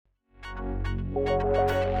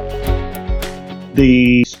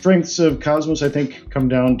The strengths of Cosmos, I think, come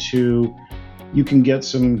down to you can get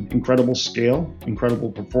some incredible scale,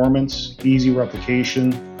 incredible performance, easy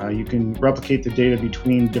replication. You can replicate the data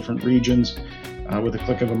between different regions with a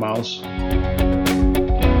click of a mouse.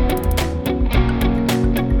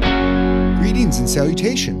 Greetings and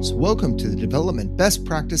salutations. Welcome to the Development Best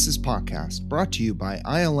Practices Podcast, brought to you by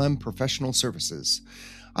ILM Professional Services.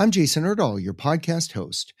 I'm Jason Erdahl, your podcast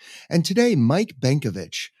host, and today Mike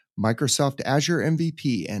Benkovich, Microsoft Azure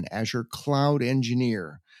MVP and Azure Cloud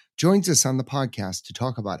Engineer, joins us on the podcast to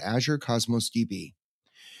talk about Azure Cosmos DB.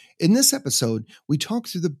 In this episode, we talk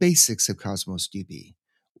through the basics of Cosmos DB,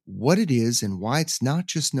 what it is and why it's not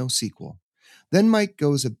just NoSQL. Then Mike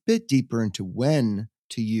goes a bit deeper into when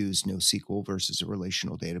to use NoSQL versus a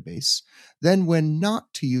relational database, then when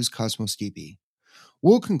not to use Cosmos DB.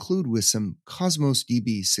 We'll conclude with some Cosmos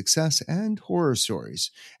DB success and horror stories,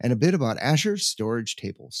 and a bit about Azure storage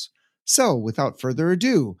tables. So, without further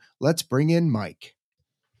ado, let's bring in Mike.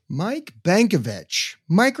 Mike Benkovich,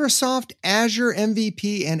 Microsoft Azure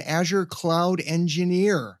MVP and Azure Cloud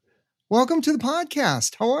Engineer. Welcome to the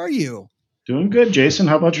podcast. How are you? Doing good, Jason.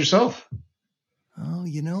 How about yourself? Oh,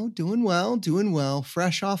 doing well.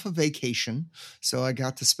 Fresh off of vacation. So I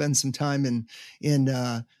got to spend some time in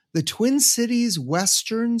the Twin Cities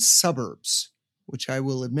western suburbs, which I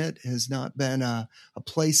will admit has not been a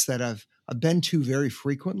place that I've been to very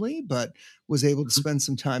frequently, but was able to spend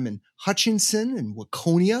some time in Hutchinson and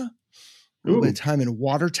Waconia, a little bit of time in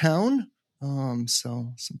Watertown.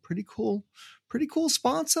 So some pretty cool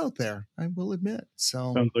spots out there, I will admit.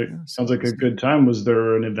 So sounds like a good time. Was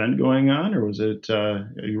there an event going on, or was it a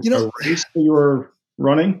race that you were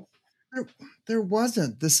running? There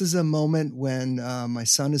wasn't. This is a moment when my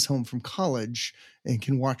son is home from college and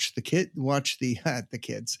can watch the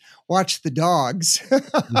dogs.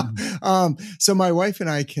 Mm-hmm. So my wife and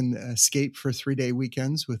I can escape for 3-day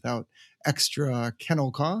weekends without extra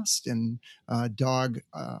kennel cost and dog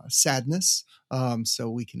sadness. So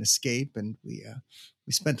we can escape, and we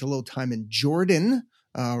spent a little time in Jordan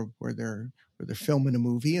where they're filming a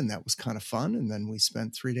movie, and that was kind of fun. And then we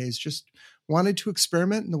spent 3 days just wanted to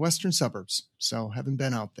experiment in the western suburbs. So haven't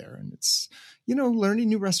been out there, and it's, learning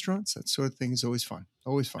new restaurants, that sort of thing is always fun.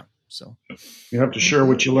 So you have to share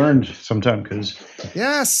what you learned sometime, because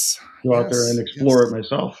go out there and explore it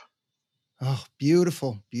myself. Oh,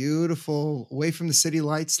 beautiful. Away from the city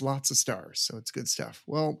lights, lots of stars. So it's good stuff.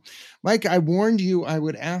 Well, Mike, I warned you I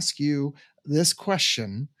would ask you this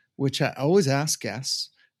question, which I always ask guests,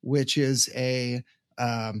 which is a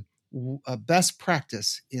best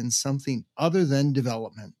practice in something other than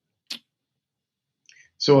development.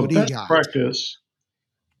 So a best practice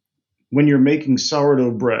when you're making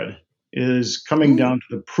sourdough bread is coming down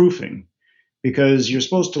to the proofing, because you're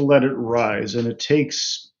supposed to let it rise, and it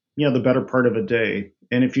takes the better part of a day.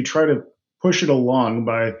 And if you try to push it along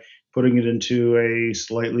by putting it into a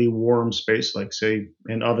slightly warm space, like say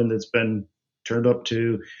an oven that's been turned up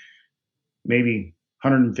to maybe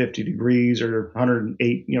 150 degrees or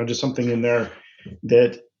 108, just something in there,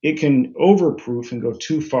 that it can overproof and go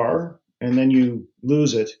too far, and then you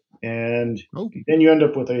lose it. And then you end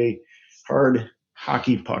up with a hard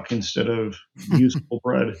hockey puck instead of usable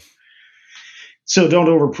bread. So don't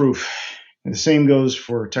overproof. And the same goes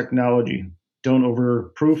for technology. Don't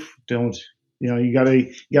overproof. You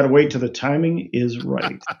gotta wait till the timing is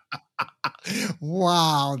right.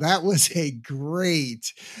 Wow, that was a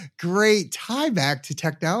great tie back to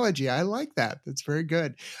technology. I like that. That's very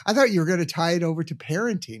good. I thought you were going to tie it over to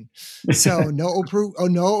parenting. So no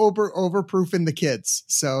overproofing the kids.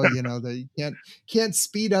 So they can't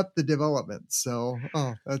speed up the development. So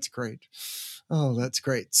that's great.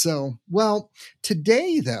 So, well,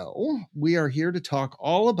 today, though, we are here to talk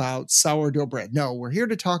all about sourdough bread. No, we're here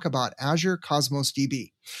to talk about Azure Cosmos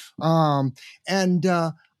DB.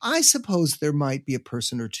 I suppose there might be a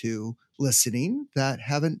person or two listening that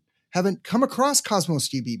haven't come across Cosmos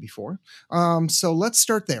DB before. So let's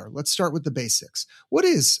start there. Let's start with the basics. What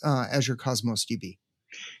is Azure Cosmos DB?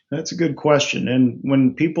 That's a good question. And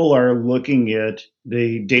when people are looking at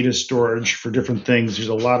the data storage for different things, there's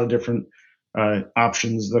a lot of different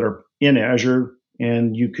options that are in Azure,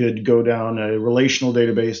 and you could go down a relational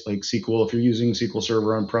database like SQL if you're using SQL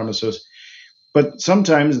Server on premises. But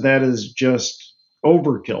sometimes that is just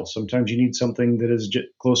overkill. Sometimes you need something that is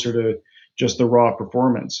closer to just the raw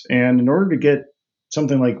performance. And in order to get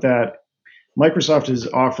something like that, Microsoft has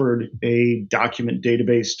offered a document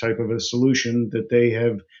database type of a solution that they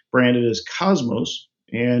have branded as Cosmos,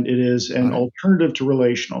 and it is an alternative to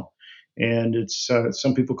relational. And it's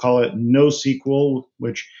some people call it NoSQL,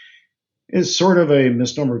 which is sort of a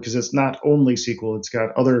misnomer because it's not only SQL. It's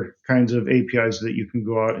got other kinds of APIs that you can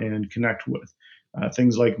go out and connect with.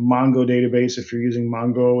 Things like Mongo database. If you're using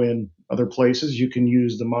Mongo in other places, you can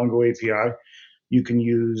use the Mongo API. You can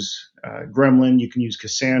use Gremlin. You can use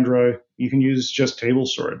Cassandra. You can use just table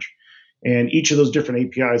storage. And each of those different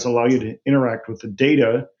APIs allow you to interact with the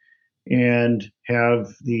data and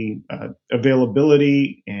have the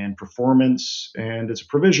availability and performance, and it's a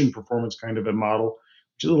provision performance kind of a model,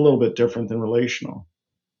 which is a little bit different than relational.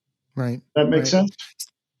 Right. That makes Right. sense?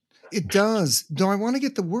 It does, though I want to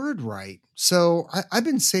get the word right. So I've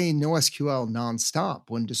been saying NoSQL nonstop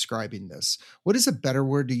when describing this. What is a better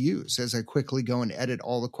word to use as I quickly go and edit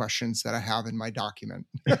all the questions that I have in my document?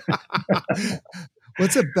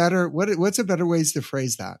 What's a better ways to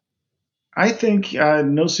phrase that? I think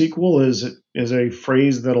NoSQL is a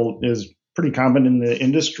phrase that is pretty common in the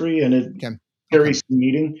industry, and it Okay. carries some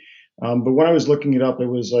meaning. But when I was looking it up, it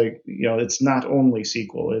was like, it's not only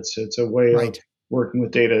SQL. It's a way of Right. working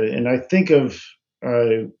with data. And I think of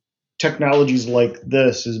technologies like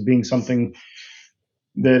this as being something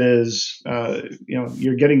that is,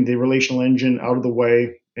 you're getting the relational engine out of the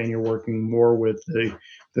way, and you're working more with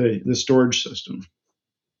the storage system.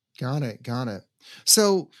 Got it. Got it.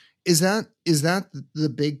 So is that the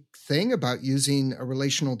big thing about using a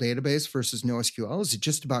relational database versus NoSQL? Is it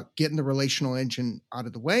just about getting the relational engine out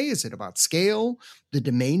of the way? Is it about scale, the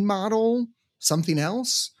domain model, something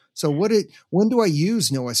else? So when do I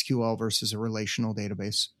use NoSQL versus a relational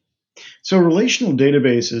database? So relational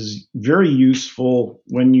database is very useful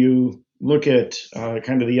when you look at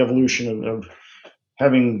kind of the evolution of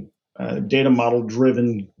having data model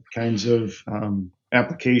driven kinds of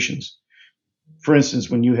applications. For instance,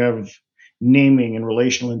 when you have naming and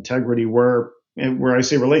relational integrity, where I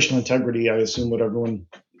say relational integrity, I assume what everyone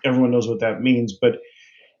knows what that means. But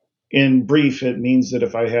in brief, it means that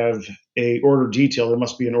if I have a order detail, there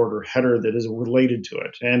must be an order header that is related to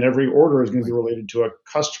it, and every order is going to be related to a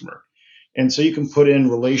customer. And so you can put in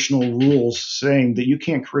relational rules saying that you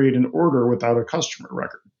can't create an order without a customer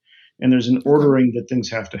record. And there's an ordering that things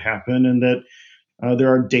have to happen, and that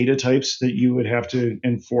there are data types that you would have to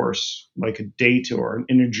enforce, like a date or an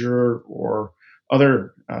integer or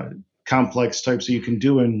other complex types that you can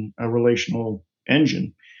do in a relational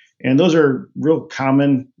engine. And those are real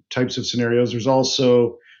common types of scenarios. There's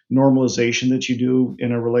also normalization that you do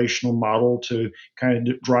in a relational model to kind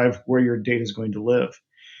of drive where your data is going to live.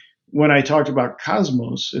 When I talked about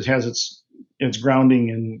Cosmos, it has its grounding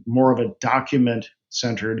in more of a document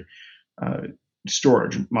centered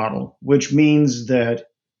storage model, which means that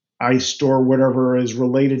I store whatever is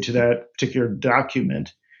related to that particular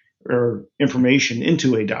document or information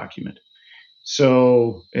into a document.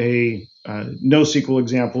 So a NoSQL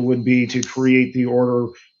example would be to create the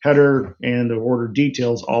order header and the order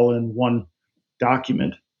details all in one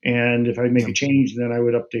document. And if I make a change, then I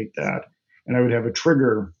would update that. And I would have a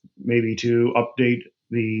trigger maybe to update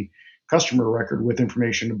the customer record with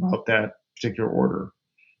information about that particular order.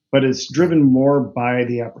 But it's driven more by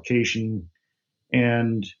the application.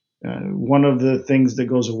 And one of the things that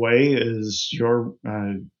goes away is your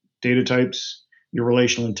data types, your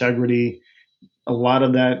relational integrity. A lot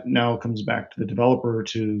of that now comes back to the developer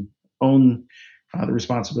to own the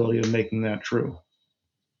responsibility of making that true.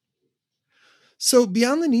 So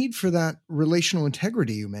beyond the need for that relational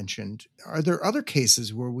integrity you mentioned, are there other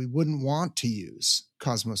cases where we wouldn't want to use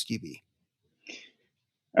Cosmos DB?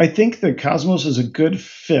 I think that Cosmos is a good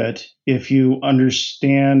fit if you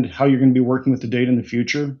understand how you're going to be working with the data in the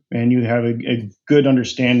future and you have a good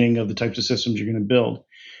understanding of the types of systems you're going to build.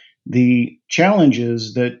 The challenge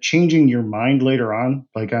is that changing your mind later on,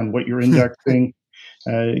 like on what you're indexing,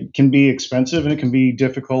 can be expensive, and it can be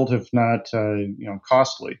difficult, if not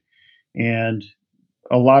costly. And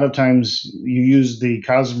a lot of times you use the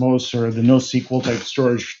Cosmos or the NoSQL type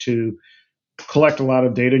storage to collect a lot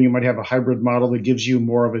of data, and you might have a hybrid model that gives you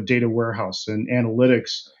more of a data warehouse and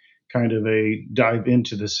analytics kind of a dive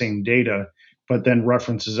into the same data, but then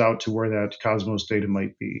references out to where that Cosmos data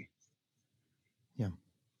might be. Yeah.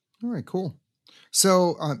 All right, cool.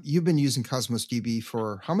 So you've been using Cosmos DB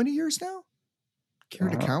for how many years now? Care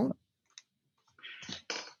to count?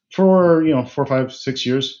 For 4, 5, 6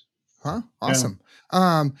 years. Huh? Awesome.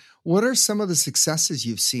 Yeah. What are some of the successes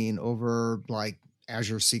you've seen over like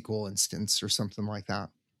Azure SQL instance or something like that?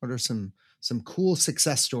 What are some cool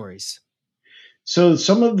success stories? So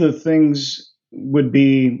some of the things would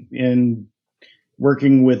be in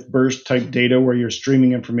working with burst type data where you're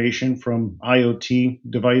streaming information from IoT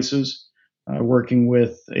devices. Working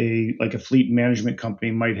with a fleet management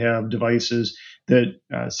company might have devices that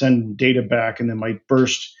send data back and then might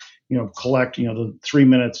burst collect, the 3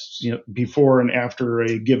 minutes, before and after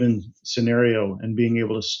a given scenario, and being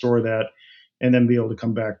able to store that and then be able to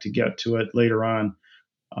come back to get to it later on.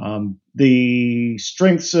 The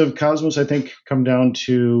strengths of Cosmos, I think, come down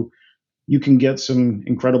to you can get some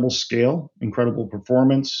incredible scale, incredible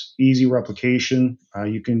performance, easy replication.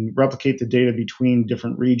 You can replicate the data between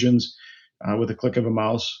different regions with a click of a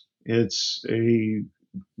mouse. It's a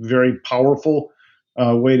very powerful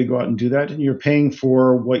way to go out and do that. And you're paying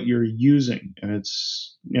for what you're using. And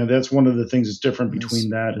it's, that's one of the things that's different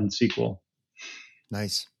between that and SQL.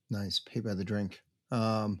 Nice. Pay by the drink.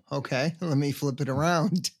 Okay, let me flip it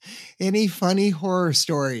around. Any funny horror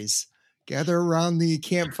stories? Gather around the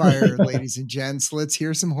campfire, ladies and gents. Let's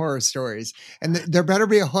hear some horror stories. And there better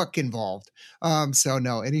be a hook involved. So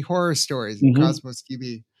no, any horror stories in Cosmos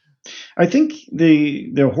DB? I think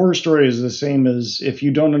the horror story is the same as if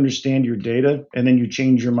you don't understand your data and then you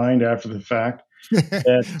change your mind after the fact.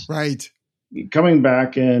 Right. Coming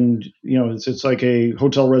back and, it's like a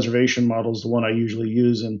hotel reservation model is the one I usually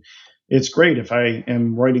use. And it's great if I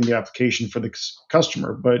am writing the application for the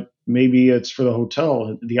customer, but maybe it's for the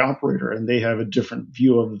hotel, the operator, and they have a different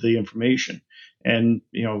view of the information. And,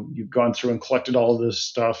 you've gone through and collected all of this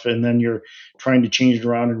stuff, and then you're trying to change it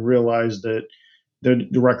around and realize that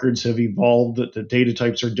the records have evolved, that the data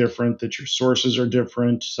types are different, that your sources are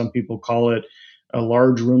different. Some people call it a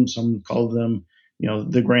large room. Some call them,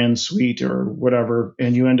 the grand suite or whatever.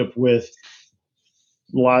 And you end up with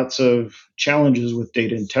lots of challenges with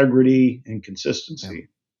data integrity and consistency.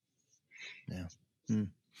 Yeah.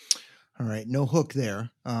 All right. No hook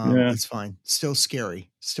there. It's fine. Still scary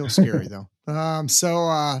though.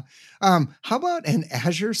 How about an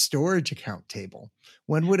Azure storage account table?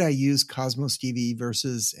 When would I use Cosmos DB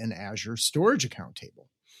versus an Azure storage account table?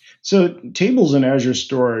 So tables in Azure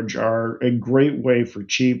storage are a great way for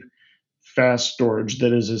cheap, fast storage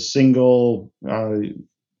that is a single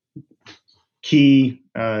key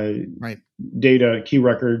data, key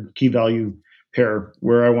record, key value pair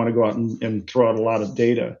where I want to go out and throw out a lot of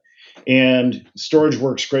data. And storage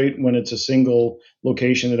works great when it's a single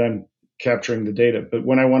location that I'm capturing the data. But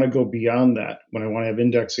when I want to go beyond that, when I want to have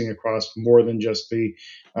indexing across more than just the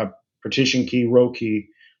partition key, row key,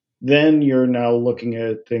 then you're now looking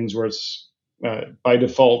at things where it's by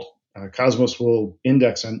default, Cosmos will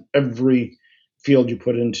index on every field you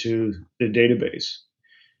put into the database.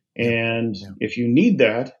 And if you need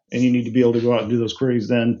that and you need to be able to go out and do those queries,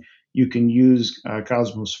 then you can use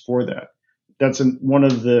Cosmos for that. That's one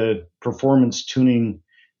of the performance tuning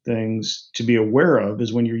things to be aware of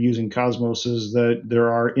is when you're using Cosmos is that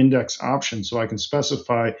there are index options. So I can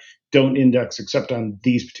specify don't index except on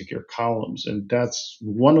these particular columns. And that's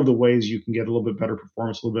one of the ways you can get a little bit better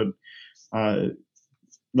performance, a little bit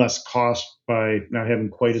less cost by not having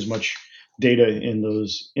quite as much data in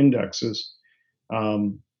those indexes.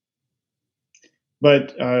 But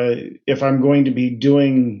if I'm going to be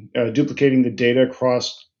doing duplicating the data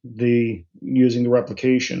across using the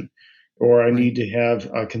replication, or I need to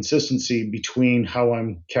have a consistency between how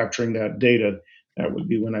I'm capturing that data, that would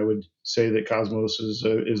be when I would say that Cosmos is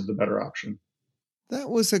the better option. That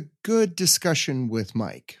was a good discussion with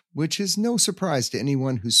Mike, which is no surprise to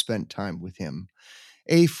anyone who spent time with him.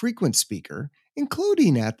 A frequent speaker,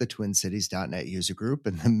 including at the TwinCities.net user group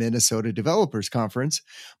and the Minnesota Developers Conference,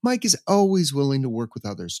 Mike is always willing to work with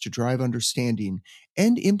others to drive understanding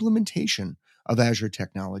and implementation of Azure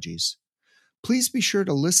technologies. Please be sure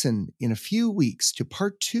to listen in a few weeks to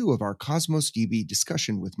part 2 of our Cosmos DB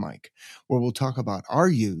discussion with Mike, where we'll talk about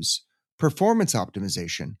RUs, performance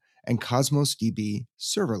optimization, and Cosmos DB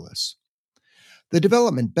serverless. The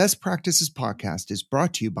Development Best Practices podcast is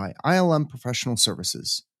brought to you by ILM Professional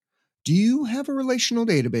Services. Do you have a relational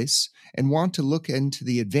database and want to look into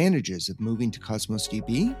the advantages of moving to Cosmos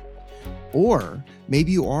DB? Or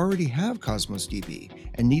maybe you already have Cosmos DB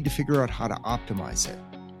and need to figure out how to optimize it.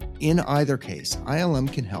 In either case,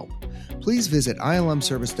 ILM can help. Please visit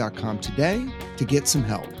ilmservice.com today to get some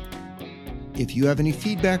help. If you have any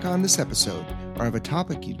feedback on this episode or have a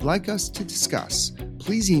topic you'd like us to discuss,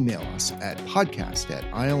 please email us at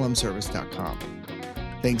podcast@ilmservice.com.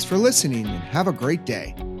 Thanks for listening and have a great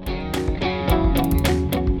day.